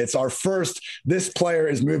storyline. It's our first. This player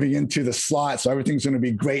is moving into the slot, so everything's going to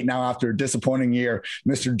be great now after a disappointing year.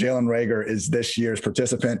 Mr. Jalen Reagor is this year's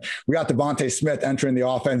participant. We got Devontae Smith entering the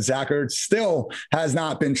offense. Zach Ertz still has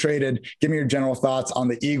not been traded. Give me your general thoughts on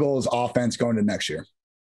the Eagles' offense going to next year.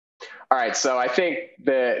 All right, so I think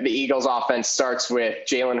the Eagles offense starts with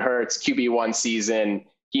Jalen Hurts, QB1 season.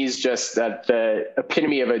 He's just the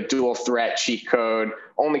epitome of a dual threat cheat code.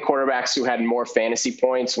 Only quarterbacks who had more fantasy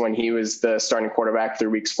points when he was the starting quarterback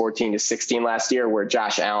through weeks 14 to 16 last year were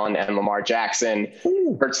Josh Allen and Lamar Jackson.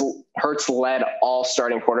 Hurts led all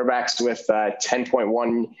starting quarterbacks with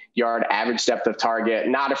 10.1 yard average depth of target,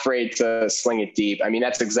 not afraid to sling it deep. I mean,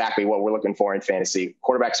 that's exactly what we're looking for in fantasy.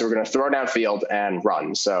 Quarterbacks who are going to throw downfield and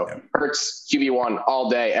run. So Hurts, QB1 all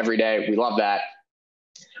day, every day. We love that.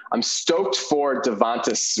 I'm stoked for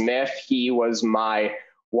Devonta Smith. He was my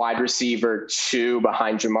wide receiver 2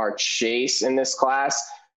 behind Jamar Chase in this class.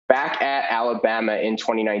 Back at Alabama in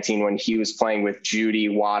 2019 when he was playing with Judy,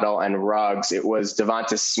 Waddle, and Ruggs, it was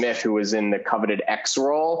Devonta Smith who was in the coveted X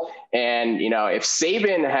role. And, if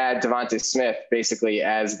Saban had Devonta Smith basically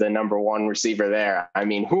as the number 1 receiver there, I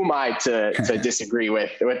mean, who am I to disagree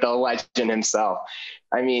with the legend himself?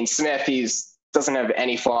 I mean, Smith, doesn't have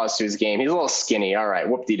any flaws to his game. He's a little skinny. All right.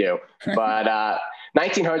 Whoop-de-doo. But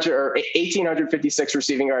 1,856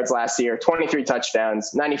 receiving yards last year, 23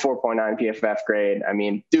 touchdowns, 94.9 PFF grade. I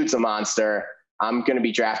mean, dude's a monster. I'm going to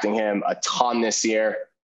be drafting him a ton this year.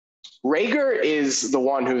 Reagor is the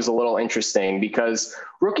one who's a little interesting because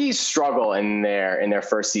rookies struggle in their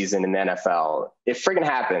first season in the NFL. It friggin'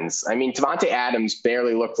 happens. I mean, Devontae Adams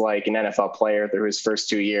barely looked like an NFL player through his first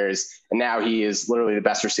 2 years, and now he is literally the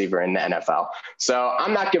best receiver in the NFL. So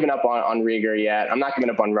I'm not giving up on Reagor yet. I'm not giving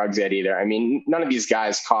up on Ruggs yet either. I mean, none of these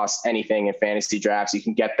guys cost anything in fantasy drafts. You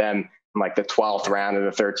can get them in like the 12th round or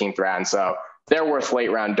the 13th round. So they're worth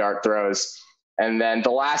late round dart throws. And then the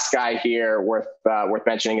last guy here worth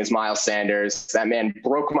mentioning is Miles Sanders. That man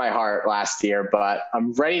broke my heart last year, but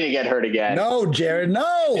I'm ready to get hurt again. No, Jared,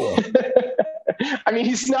 no. I mean,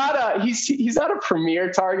 he's not a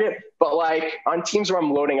premier target, but like on teams where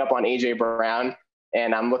I'm loading up on AJ Brown,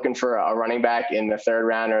 and I'm looking for a running back in the 3rd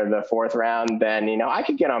round or the 4th round, then, I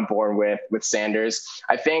could get on board with Sanders.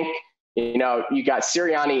 I think, you got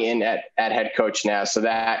Sirianni in at head coach now, so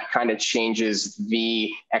that kind of changes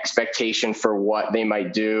the expectation for what they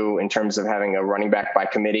might do in terms of having a running back by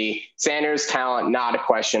committee. Sanders' talent, not a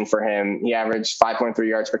question for him. He averaged 5.3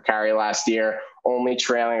 yards per carry last year, only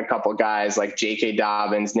trailing a couple guys like J.K.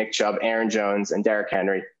 Dobbins, Nick Chubb, Aaron Jones, and Derrick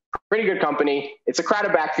Henry. Pretty good company. It's a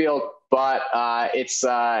crowded backfield, but it's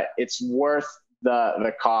worth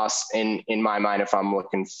the cost in my mind if I'm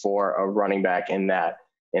looking for a running back in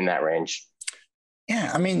that range.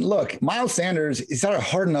 Yeah, I mean, look, Miles Sanders, he's had a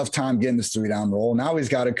hard enough time getting this 3-down role. Now he's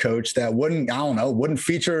got a coach that wouldn't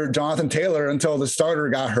feature Jonathan Taylor until the starter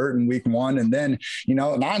got hurt in week 1. And then,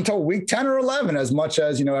 not until week 10 or 11, as much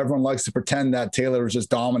as, everyone likes to pretend that Taylor was just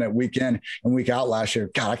dominant week in and week out last year.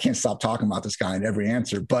 God, I can't stop talking about this guy in every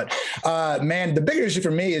answer. But, man, the bigger issue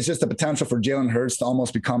for me is just the potential for Jalen Hurts to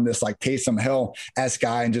almost become this like Taysom Hill-esque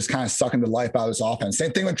guy and just kind of sucking the life out of his offense.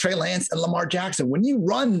 Same thing with Trey Lance and Lamar Jackson. When you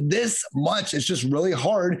run this much, it's just really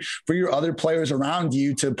hard for your other players around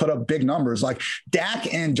you to put up big numbers. Like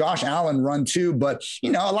Dak and Josh Allen run too, but a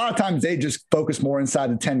lot of times they just focus more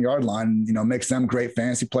inside the 10-yard line, makes them great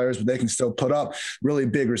fantasy players, but they can still put up really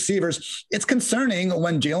big receivers. It's concerning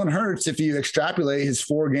when Jalen Hurts, if you extrapolate his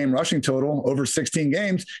 4-game rushing total over 16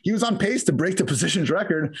 games, he was on pace to break the positions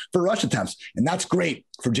record for rush attempts. And that's great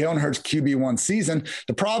for Jalen Hurts QB1 season.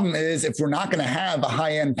 The problem is if we're not going to have a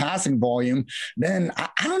high-end passing volume, then I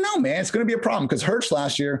don't know, man, it's going to be a problem because Hurts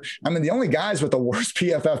last year, the only guys with the worst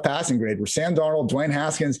PFF passing grade were Sam Darnold, Dwayne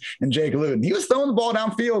Haskins, and Jake Luton. He was throwing the ball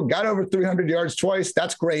downfield, got over 300 yards twice.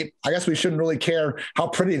 That's great. I guess we shouldn't really care how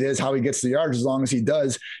pretty it is, how he gets the yards, as long as he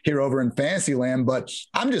does here over in Fantasyland. But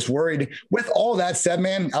I'm just worried. With all that said,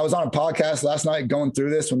 man, I was on a podcast last night going through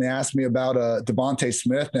this when they asked me about Devontae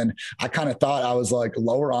Smith, and I kind of thought I was like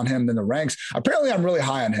lower on him than the ranks. Apparently, I'm really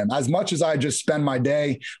high on him. As much as I just spend my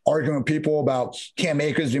day arguing with people about Cam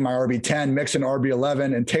Akers being my RB10, Mixon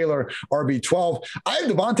RB11, and Taylor RB12, I have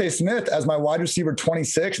Devontae Smith as my wide receiver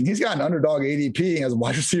 26, and he's got an underdog ADP as a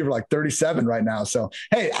wide receiver like 37 right now. So,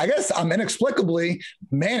 hey, I guess I'm inexplicably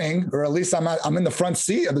manning, or at least I'm in the front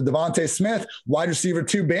seat of the Devontae Smith wide receiver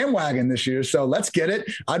 2 bandwagon this year. So let's get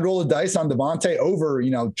it. I'd roll the dice on Devontae over,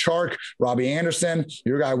 Chark, Robbie Anderson,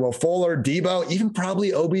 your guy Will Fuller, Debo, even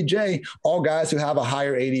probably OBJ, all guys who have a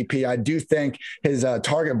higher ADP. I do think his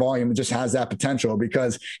target volume just has that potential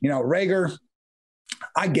because, Rager,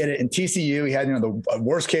 I get it. In TCU, he had, the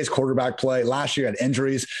worst case quarterback play. Last year had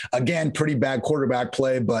injuries. Again, pretty bad quarterback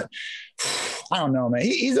play, but I don't know, man.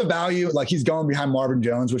 He's a value. Like he's going behind Marvin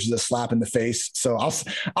Jones, which is a slap in the face. So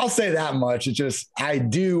I'll say that much. It's just, I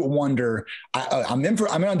do wonder. I'm in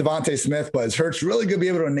on Devontae Smith, but is Hurts really going to be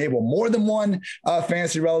able to enable more than one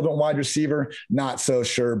fantasy relevant wide receiver? Not so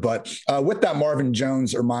sure. But with that Marvin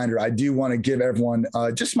Jones reminder, I do want to give everyone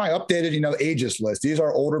just my updated, ages list. These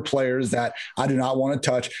are older players that I do not want to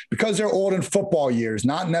touch because they're old in football years,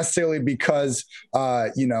 not necessarily because,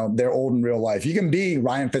 they're old in real life. You can be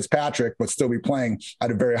Ryan Fitzpatrick, but still be playing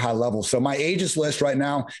at a very high level. So my ages list right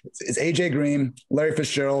now is AJ Green, Larry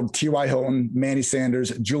Fitzgerald, T.Y. Hilton, Manny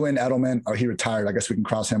Sanders, Julian Edelman. Oh, he retired. I guess we can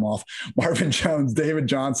cross him off. Marvin Jones, David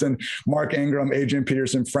Johnson, Mark Ingram, Adrian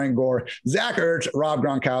Peterson, Frank Gore, Zach Ertz, Rob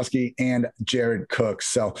Gronkowski, and Jared Cook.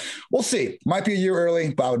 So we'll see. Might be a year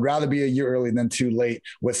early, but I would rather be a year early than too late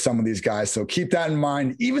with some of these guys. So keep that in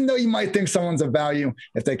mind. Even though you might think someone's a value,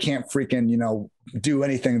 if they can't freaking, do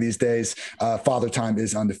anything these days, Father Time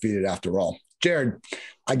is undefeated after all. Jared,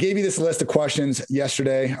 I gave you this list of questions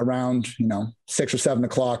yesterday around, 6 or 7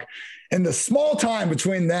 o'clock. In the small time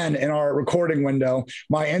between then and our recording window,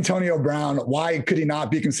 my Antonio Brown, why could he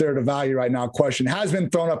not be considered a value right now question has been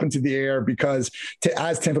thrown up into the air because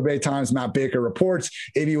as Tampa Bay Times Matt Baker reports,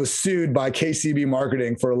 AV was sued by KCB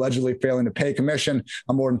Marketing for allegedly failing to pay commission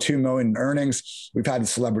on more than $2 million in earnings. We've had the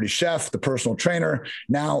celebrity chef, the personal trainer,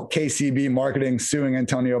 now KCB Marketing suing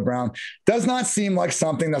Antonio Brown. Does not seem like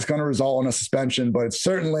something that's going to result in a suspension, but it's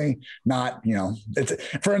certainly not, it's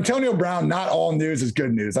for Antonio Brown, not all news is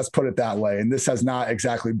good news. Let's put it that way. And this has not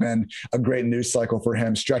exactly been a great news cycle for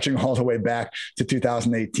him, stretching all the way back to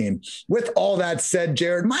 2018. With all that said,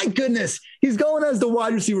 Jared, my goodness, he's going as the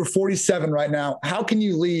wide receiver 47 right now. How can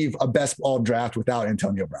you leave a best ball draft without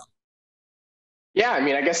Antonio Brown? Yeah,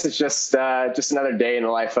 I guess it's just another day in the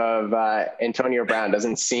life of Antonio Brown.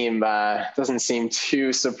 Doesn't seem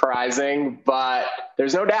too surprising, but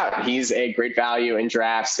there's no doubt he's a great value in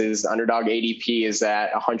drafts. His underdog ADP is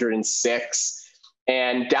at 106.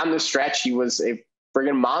 And down the stretch, he was a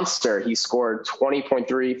friggin' monster. He scored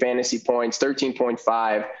 20.3 fantasy points,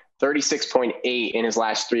 13.5 36.8 in his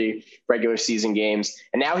last 3 regular season games.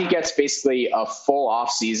 And now he gets basically a full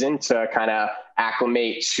off season to kind of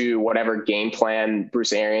acclimate to whatever game plan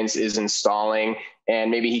Bruce Arians is installing.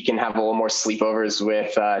 And maybe he can have a little more sleepovers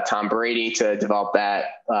with Tom Brady to develop that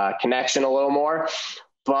connection a little more.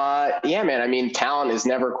 But yeah, man, I mean, talent is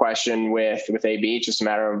never a question with AB. It's just a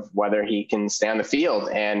matter of whether he can stay on the field.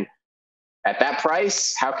 And at that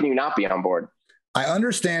price, how can you not be on board? I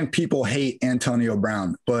understand people hate Antonio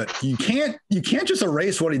Brown, but you can't just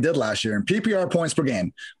erase what he did last year in PPR points per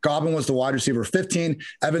game. Godwin was the wide receiver 15,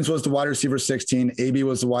 Evans was the wide receiver 16, AB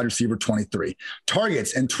was the wide receiver 23.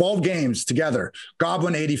 Targets in 12 games together,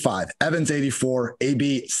 Godwin 85, Evans 84,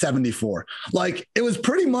 AB 74. Like, it was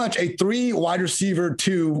pretty much a 3 wide receiver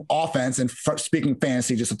 2 offense. And speaking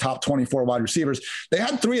fantasy, just the top 24 wide receivers, they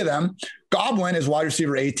had 3 of them. Godwin is wide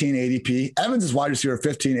receiver 18 ADP. Evans is wide receiver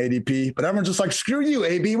 15 ADP. But everyone's just like, screw you,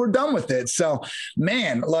 AB. We're done with it. So,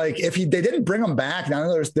 man, like, if they didn't bring him back, now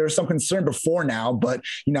there's some concern before now, but,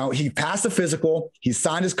 you know, he passed the physical. He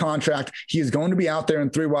signed his contract. He is going to be out there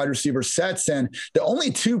in 3 wide receiver sets. And the only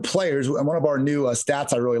 2 players, and one of our new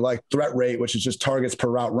stats I really like, threat rate, which is just targets per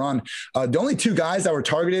route run. The only 2 guys that were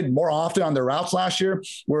targeted more often on their routes last year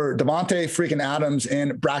were Devontae freaking Adams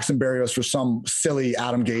and Braxton Berrios for some silly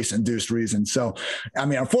Adam Gase-induced reason. So, I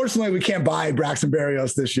mean, unfortunately, we can't buy Braxton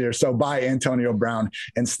Berrios this year. So buy Antonio Brown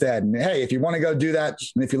instead. And hey, if you want to go do that,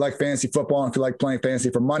 and if you like fantasy football, and if you like playing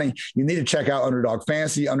fantasy for money, you need to check out Underdog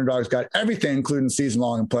Fantasy. Underdog's got everything, including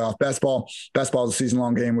season-long and playoff best ball. Best ball is a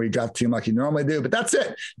season-long game where you draft a team like you normally do, but that's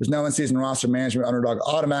it. There's no in-season roster management. Underdog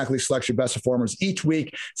automatically selects your best performers each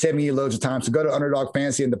week, saving you loads of time. So go to Underdog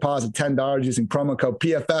Fantasy and deposit $10 using promo code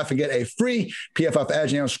PFF and get a free PFF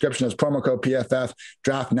Edge annual subscription as promo code PFF.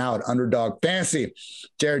 Draft now at Underdog Fantasy.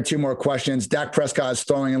 Jared, 2 more questions. Dak Prescott is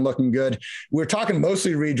throwing and looking good. We're talking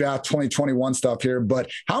mostly redraft 2021 stuff here,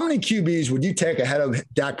 but how many QBs would you take ahead of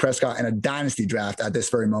Dak Prescott in a dynasty draft at this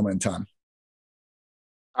very moment in time?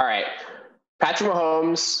 All right. Patrick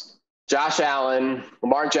Mahomes, Josh Allen,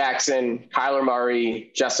 Lamar Jackson, Kyler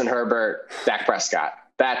Murray, Justin Herbert, Dak Prescott.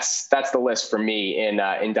 That's the list for me in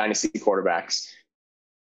dynasty quarterbacks.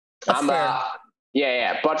 That's fair.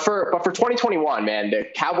 Yeah. But for 2021, man, the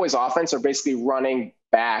Cowboys offense are basically running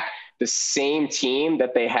back the same team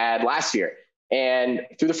that they had last year. And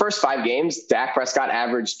through the first 5 games, Dak Prescott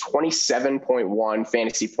averaged 27.1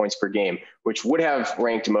 fantasy points per game, which would have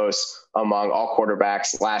ranked most among all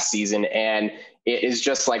quarterbacks last season. And it is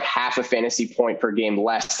just like half a fantasy point per game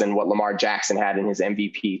less than what Lamar Jackson had in his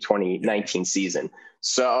MVP 2019 season.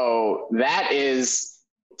 So that is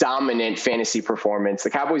dominant fantasy performance. The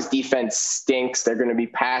Cowboys defense stinks. They're going to be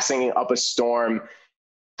passing up a storm.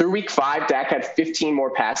 Through week 5, Dak had 15 more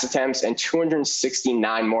pass attempts and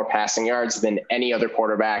 269 more passing yards than any other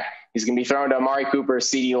quarterback. He's going to be thrown to Amari Cooper,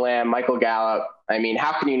 CeeDee Lamb, Michael Gallup. I mean,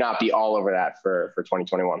 how can you not be all over that for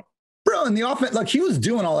 2021? Bro, in the offense, like, he was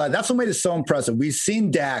doing all that. That's what made it so impressive. We've seen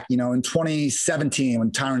Dak, you know, in 2017 when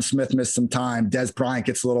Tyron Smith missed some time, Des Bryant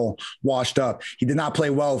gets a little washed up. He did not play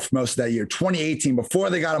well for most of that year. 2018, before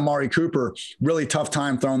they got Amari Cooper, really tough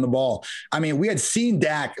time throwing the ball. I mean, we had seen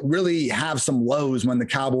Dak really have some lows when the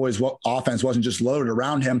Cowboys offense wasn't just loaded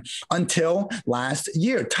around him until last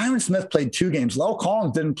year. Tyron Smith played 2 games. Lel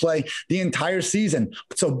Collins didn't play the entire season.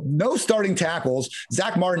 So no starting tackles.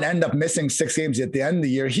 Zach Martin ended up missing 6 games at the end of the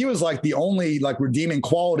year. He was like the only like redeeming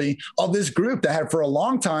quality of this group that had for a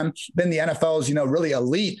long time been the NFL's, you know, really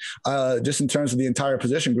elite just in terms of the entire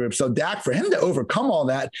position group. So Dak, for him to overcome all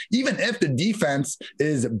that, even if the defense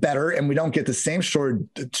is better and we don't get the same short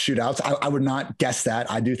shootouts, I would not guess that.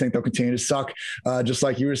 I do think they'll continue to suck, just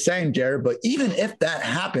like you were saying, Jared. But even if that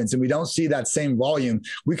happens and we don't see that same volume,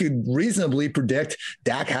 we could reasonably predict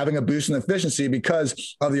Dak having a boost in efficiency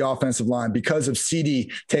because of the offensive line, because of CD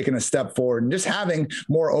taking a step forward and just having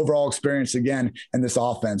more overall experience again in this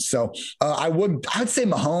offense. So I'd say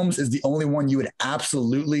Mahomes is the only one you would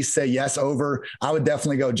absolutely say yes over. I would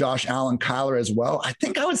definitely go Josh Allen, Kyler as well. I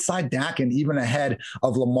think I would side Dak and even ahead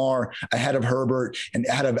of Lamar, ahead of Herbert, and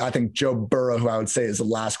ahead of, I think, Joe Burrow, who I would say is the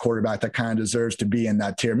last quarterback that kind of deserves to be in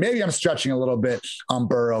that tier. Maybe I'm stretching a little bit on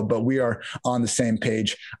Burrow, but we are on the same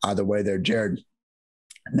page either way there, Jared.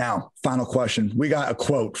 Now, final question. We got a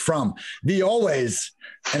quote from the always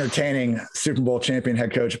entertaining Super Bowl champion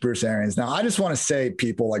head coach, Bruce Arians. Now, I just want to say,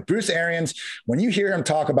 people, like Bruce Arians, when you hear him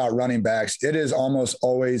talk about running backs, it is almost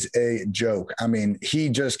always a joke. I mean, he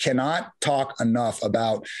just cannot talk enough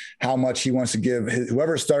about how much he wants to give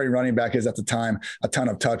whoever starting running back is at the time a ton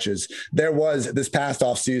of touches. There was this past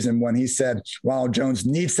offseason when he said Ronald Jones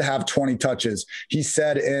needs to have 20 touches. He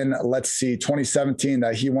said in, 2017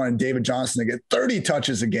 that he wanted David Johnson to get 30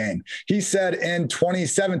 touches carries a game. He said in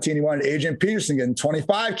 2017, he wanted Adrian Peterson getting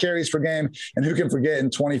 25 carries per game. And who can forget in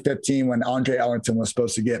 2015 when Andre Ellington was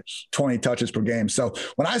supposed to get 20 touches per game. So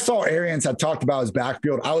when I saw Arians had talked about his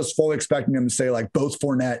backfield, I was fully expecting him to say like both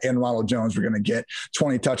Fournette and Ronald Jones were going to get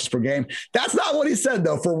 20 touches per game. That's not what he said,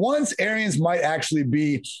 though. For once, Arians might actually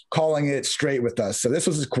be calling it straight with us. So this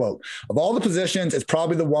was his quote. Of all the positions, it's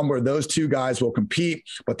probably the one where those two guys will compete,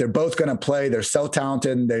 but they're both going to play. They're so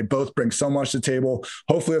talented and they both bring so much to the table.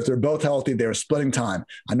 Hopefully, if they're both healthy, they're splitting time.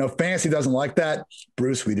 I know fantasy doesn't like that.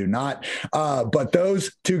 Bruce, we do not. But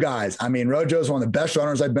those two guys, I mean, Rojo's one of the best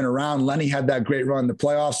runners I've been around. Lenny had that great run in the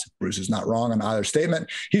playoffs. Bruce is not wrong on either statement.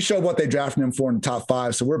 He showed what they drafted him for in the top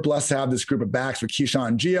 5. So we're blessed to have this group of backs with Keyshawn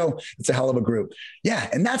and Gio. It's a hell of a group. Yeah.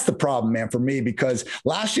 And that's the problem, man, for me, because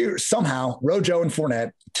last year, somehow Rojo and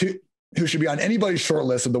Fournette, who should be on anybody's short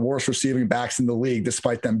list of the worst receiving backs in the league,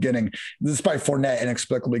 despite Fournette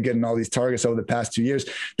inexplicably getting all these targets over the past 2 years.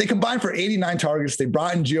 They combined for 89 targets. They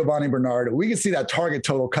brought in Giovanni Bernard. We can see that target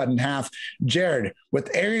total cut in half. Jared,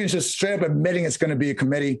 with Arians just straight up admitting it's going to be a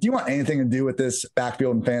committee, do you want anything to do with this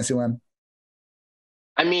backfield in Fantasyland?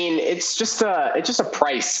 I mean, it's just a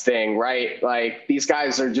price thing, right? Like these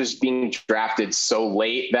guys are just being drafted so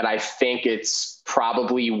late that I think it's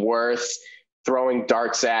probably worth throwing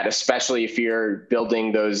darts at, especially if you're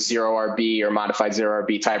building those 0 RB or modified 0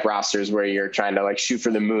 RB type rosters where you're trying to like shoot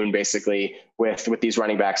for the moon basically with these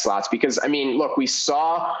running back slots. Because I mean, look, we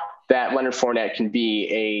saw that Leonard Fournette can be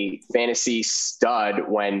a fantasy stud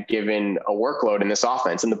when given a workload in this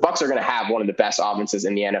offense. And the Bucs are going to have one of the best offenses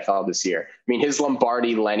in the NFL this year. I mean, his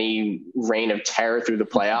Lombardi-Lenny reign of terror through the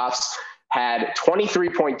playoffs had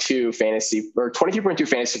 23.2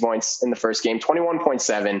 fantasy points in the first game,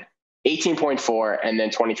 21.7, 18.4, and then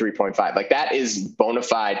 23.5. Like that is bona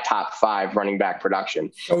fide top 5 running back production.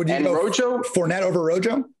 Oh, do you go Rojo? Fournette over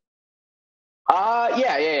Rojo?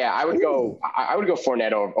 Yeah. I would go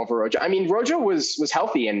Fournette over Rojo. I mean, Rojo was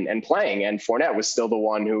healthy and playing, and Fournette was still the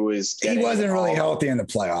one who was. He wasn't really healthy in the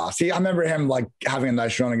playoffs. I remember him like having a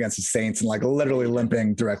nice run against the Saints and like literally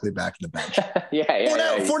limping directly back to the bench.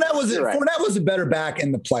 Fournette was a better back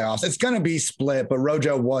in the playoffs. It's going to be split, but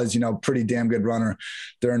Rojo was, pretty damn good runner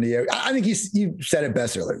during the year. I think you said it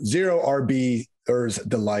best earlier. 0 RB.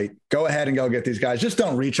 Delight. Go ahead and go get these guys. Just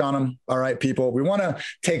don't reach on them. All right, people. We want to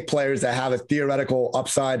take players that have a theoretical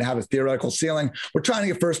upside and have a theoretical ceiling. We're trying to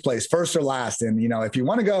get first place, first or last. And, if you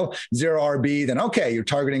want to go 0 RB, then okay, you're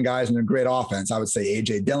targeting guys in a great offense. I would say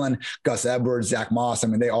AJ Dillon, Gus Edwards, Zach Moss. I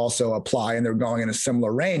mean, they also apply and they're going in a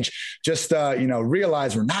similar range. Just,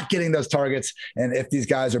 realize we're not getting those targets. And if these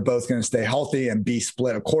guys are both going to stay healthy and be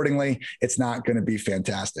split accordingly, it's not going to be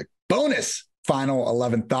fantastic. Bonus. Final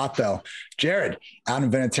 11th thought, though. Jared,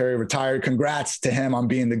 Adam Vinatieri retired. Congrats to him on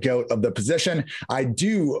being the GOAT of the position. I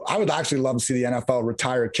would actually love to see the NFL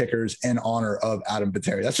retire kickers in honor of Adam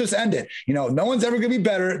Vinatieri. Let's just end it. No one's ever going to be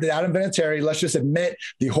better than Adam Vinatieri. Let's just admit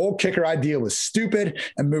the whole kicker idea was stupid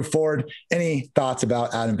and move forward. Any thoughts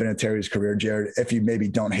about Adam Vinatieri's career, Jared, if you maybe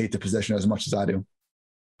don't hate the position as much as I do?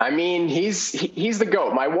 I mean, he's the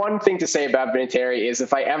GOAT. My one thing to say about Vinatieri is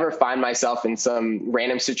if I ever find myself in some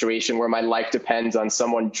random situation where my life depends on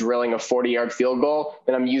someone drilling a 40-yard field goal,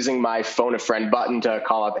 then I'm using my phone a friend button to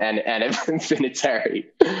call up and Vinatieri.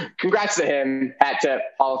 Congrats to him. Hat tip,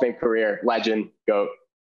 Hall of Fame career, legend, GOAT.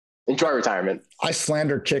 Enjoy retirement. I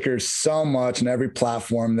slander kickers so much on every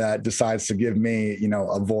platform that decides to give me,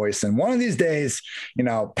 a voice. And one of these days,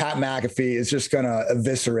 Pat McAfee is just going to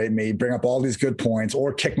eviscerate me, bring up all these good points,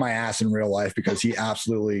 or kick my ass in real life because he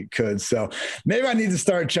absolutely could. So maybe I need to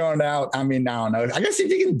start showing out. I mean, I don't know. I guess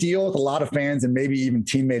if you can deal with a lot of fans and maybe even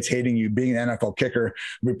teammates hating you, being an NFL kicker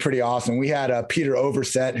would be pretty awesome. We had Peter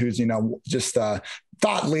Overset, who's, just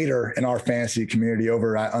thought leader in our fantasy community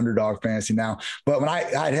over at Underdog Fantasy now. But when I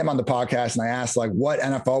had him on the podcast and I asked what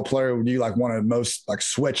NFL player would you want to most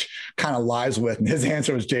switch kind of lives with? And his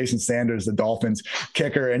answer was Jason Sanders, the Dolphins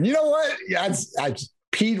kicker. And you know what? Yeah,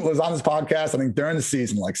 Pete was on this podcast, I think during the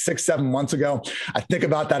season, 6-7 months ago. I think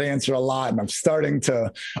about that answer a lot. And I'm starting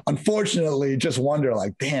to, unfortunately, just wonder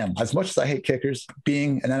damn, as much as I hate kickers,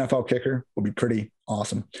 being an NFL kicker would be pretty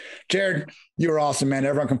awesome. Jared, you are awesome, man.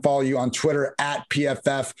 Everyone can follow you on Twitter at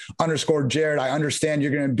PFF_Jared. I understand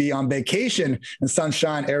you're going to be on vacation in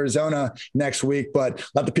Sunshine, Arizona next week, but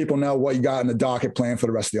let the people know what you got in the docket plan for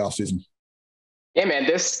the rest of the offseason. Yeah, man,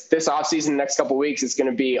 this offseason, next couple of weeks, it's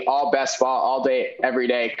going to be all best ball all day, every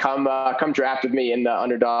day. Come draft with me in the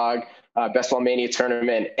Underdog Best Ball Mania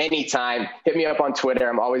tournament anytime. Hit me up on Twitter.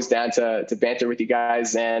 I'm always down to banter with you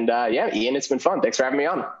guys. And Ian, it's been fun. Thanks for having me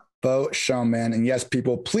on. For sure, man. And yes,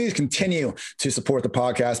 people, please continue to support the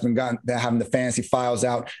podcast. We've been having the fantasy files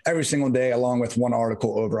out every single day, along with one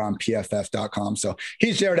article over on PFF.com. So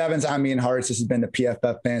he's Jarad Evans. I'm Ian Hartz. This has been the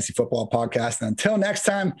PFF Fantasy Football Podcast. And until next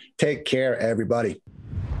time, take care, everybody.